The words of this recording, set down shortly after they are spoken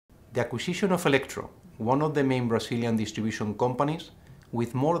The acquisition of Electro, one of the main Brazilian distribution companies,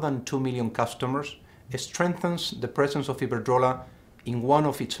 with more than 2 million customers, strengthens the presence of Iberdrola in one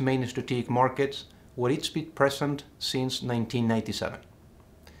of its main strategic markets, where it's been present since 1997.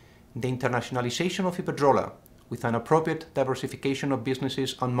 The internationalization of Iberdrola, with an appropriate diversification of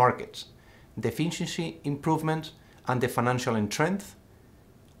businesses and markets, the efficiency improvements, and the financial strength,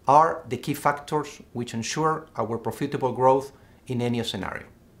 are the key factors which ensure our profitable growth in any scenario.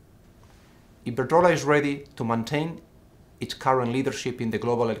 Iberdrola is ready to maintain its current leadership in the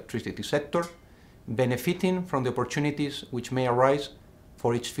global electricity sector, benefiting from the opportunities which may arise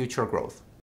for its future growth.